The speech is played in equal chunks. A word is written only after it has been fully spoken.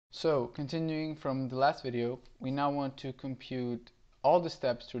So, continuing from the last video, we now want to compute all the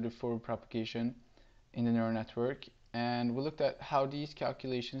steps through the forward propagation in the neural network, and we looked at how these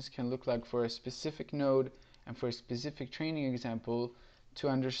calculations can look like for a specific node and for a specific training example to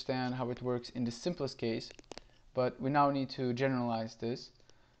understand how it works in the simplest case. But we now need to generalize this.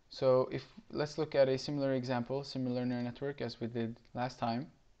 So let's look at a similar example, similar neural network as we did last time.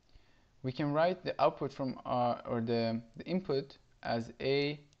 We can write the output from the input as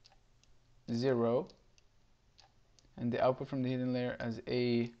A0 and the output from the hidden layer as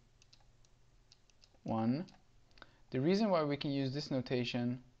A1. The reason why we can use this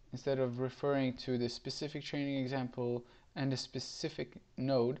notation instead of referring to the specific training example and the specific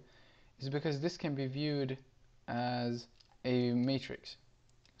node is because this can be viewed as a matrix.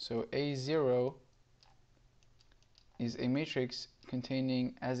 So A0 is a matrix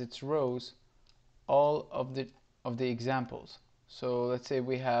containing as its rows all of the examples. So let's say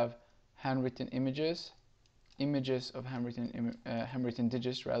we have handwritten images of handwritten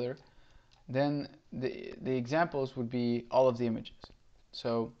digits rather. Then the examples would be all of the images.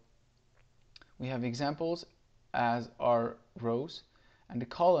 So we have examples as our rows, and the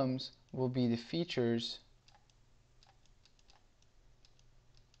columns will be the features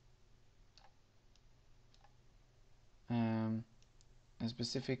and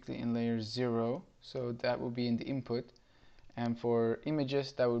specifically in layer 0, so that will be in the input, and for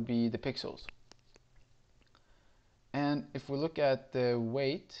images that would be the pixels. And if we look at the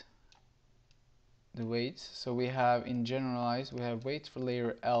weights, so we have in generalized, we have weights for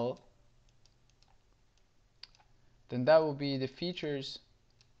layer L, then that will be the features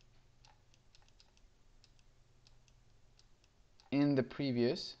in the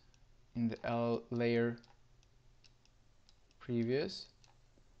previous, in the L layer previous,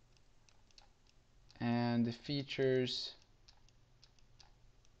 and the features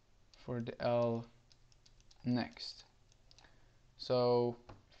for the L next. So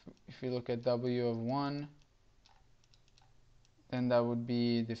if you look at W of 1, then that would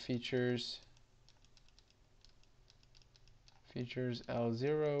be the features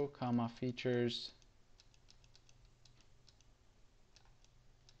L0, comma features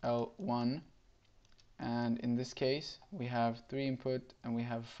L1, and in this case we have 3 input and we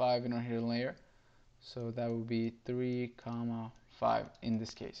have 5 in our hidden layer, so that would be 3 comma 5 in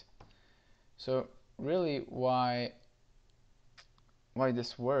this case. So really why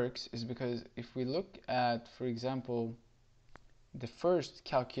this works is because if we look at, for example, the first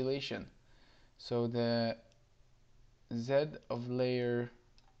calculation, so the Z of layer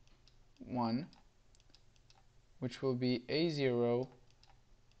 1, which will be A0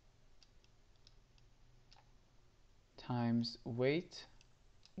 times weight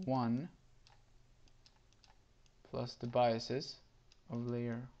 1 plus the biases of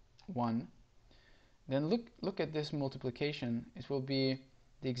layer 1. Then look at this multiplication. It will be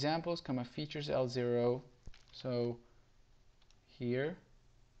the examples comma features L0, so here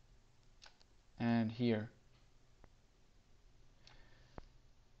and here.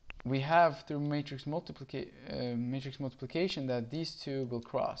 We have through matrix multiplication that these two will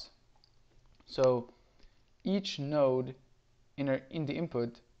cross. So each node in the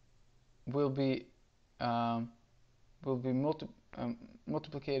input will be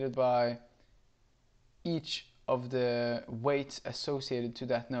multiplied by each of the weights associated to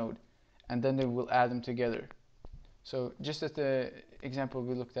that node, and then they will add them together. So just as the example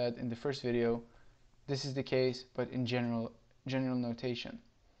we looked at in the first video, this is the case, but in general notation.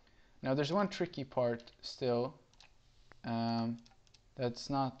 Now there's one tricky part still that's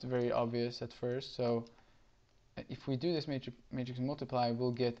not very obvious at first. So if we do this matrix multiply,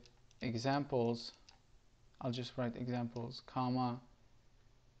 we'll get examples. I'll just write examples, comma,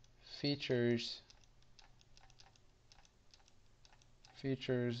 features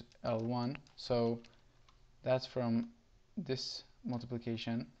L1. So that's from this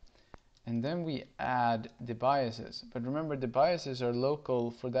multiplication. And then we add the biases. But remember, the biases are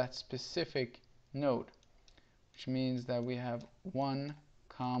local for that specific node, which means that we have 1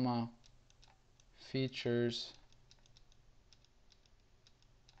 comma features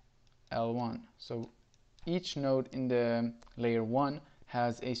L1. So each node in the layer 1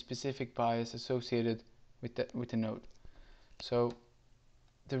 has a specific bias associated with the node. So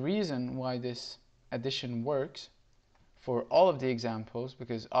the reason why this addition works for all of the examples,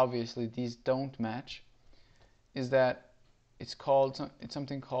 because obviously these don't match, is that it's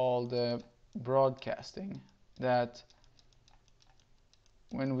something called broadcasting. That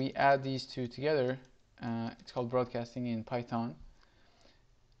when we add these two together, it's called broadcasting in Python.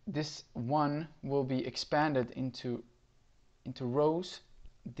 This 1 will be expanded into rows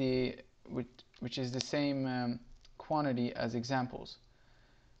the which is the same quantity as examples.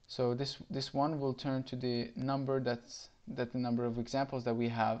 So this one will turn to the number that the number of examples that we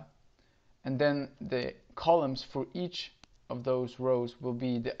have, and then the columns for each of those rows will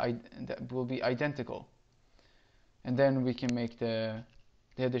be identical, and then we can make the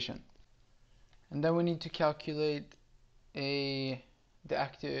addition. And then we need to calculate the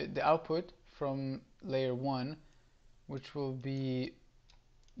output from layer 1, which will be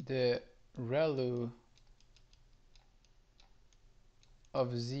the ReLU of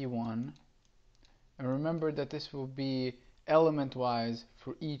Z1. And remember that this will be element wise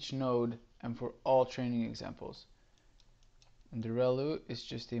for each node and for all training examples. And the ReLU is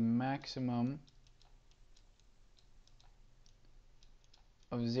just a maximum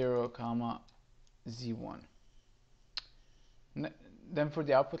of 0, comma Z1. Then for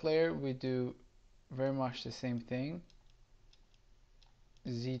the output layer, we do very much the same thing.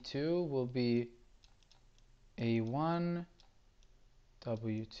 Z2 will be A1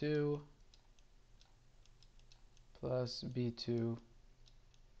 W2 plus B2.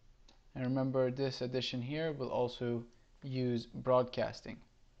 And remember, this addition here will also use broadcasting.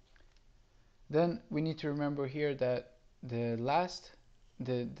 Then we need to remember here that the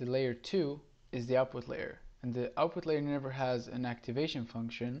layer 2 is the output layer, and the output layer never has an activation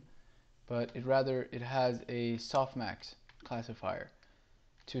function, but it has a softmax classifier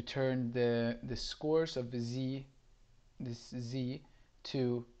to turn the scores of this Z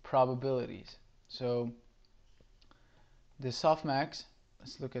to probabilities. So the softmax,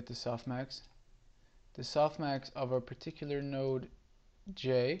 let's look at the softmax. The softmax of a particular node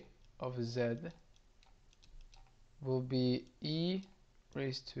J of Z will be E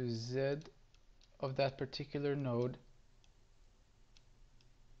raised to Z of that particular node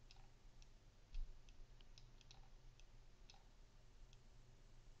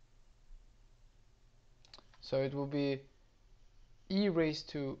so it will be E raised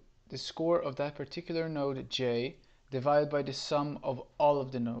to the score of that particular node J divided by the sum of all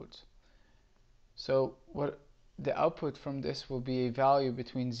of the nodes. So what the output from this will be a value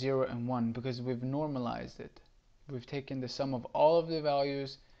between 0 and 1 because we've normalized it. We've taken the sum of all of the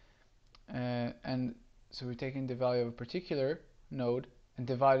values and so we're taking the value of a particular node and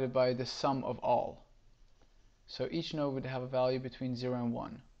divided by the sum of all. So each node would have a value between 0 and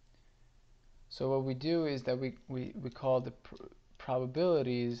 1. So what we do is that we call the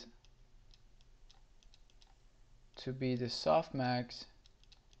probabilities to be the softmax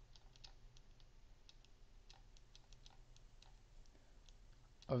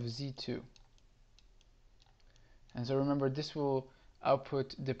of Z2. And so remember, this will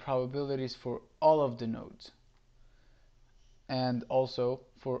output the probabilities for all of the nodes and also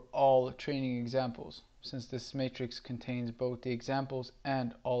for all training examples, since this matrix contains both the examples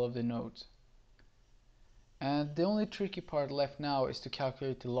and all of the nodes. And the only tricky part left now is to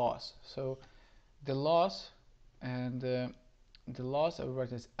calculate the loss. So the loss and the loss I will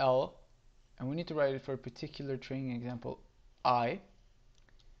write as L, and we need to write it for a particular training example I,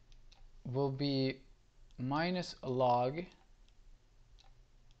 will be minus a log,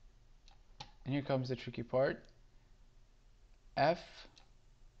 and here comes the tricky part, f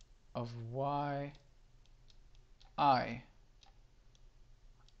of y I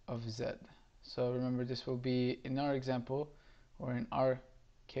of z. So remember, this will be, in our example, or in our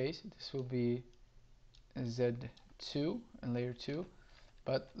case, this will be z2 in layer 2,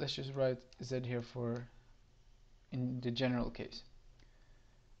 but let's just write z here for in the general case.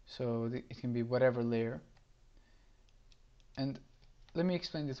 So it can be whatever layer. And let me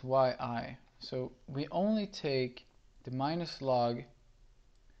explain this yi. So we only take the minus log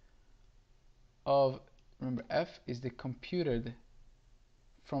of, remember, f is the computed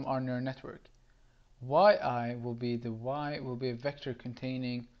from our neural network. Yi will be a vector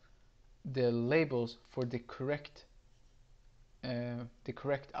containing the labels for the correct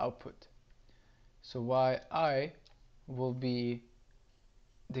output. So yi will be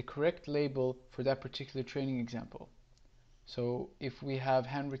the correct label for that particular training example. So if we have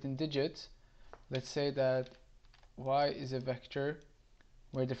handwritten digits, let's say that y is a vector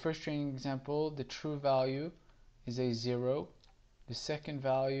where the first training example, the true value is a 0, the second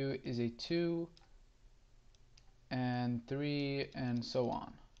value is a 2, and 3, and so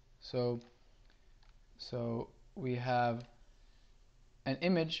on. So we have an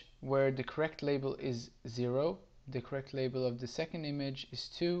image where the correct label is 0, the correct label of the second image is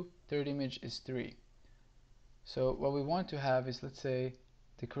 2, third image is 3. So what we want to have is, let's say,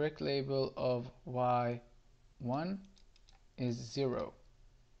 the correct label of y1 is 0.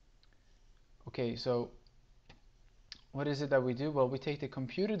 Okay, so what is it that we do? Well, we take the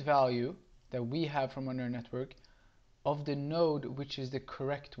computed value that we have from our neural network of the node which is the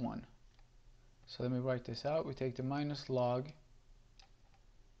correct one. So let me write this out. We take the minus log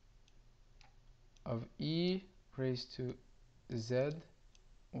of e raised to z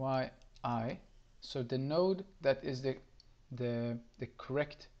y I. So the node that is the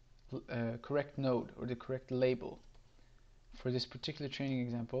correct correct node, or the correct label for this particular training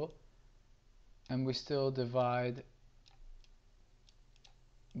example, and we still divide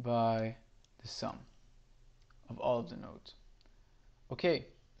by the sum of all of the nodes. Okay,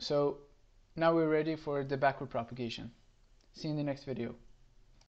 so now we're ready for the backward propagation. See you in the next video.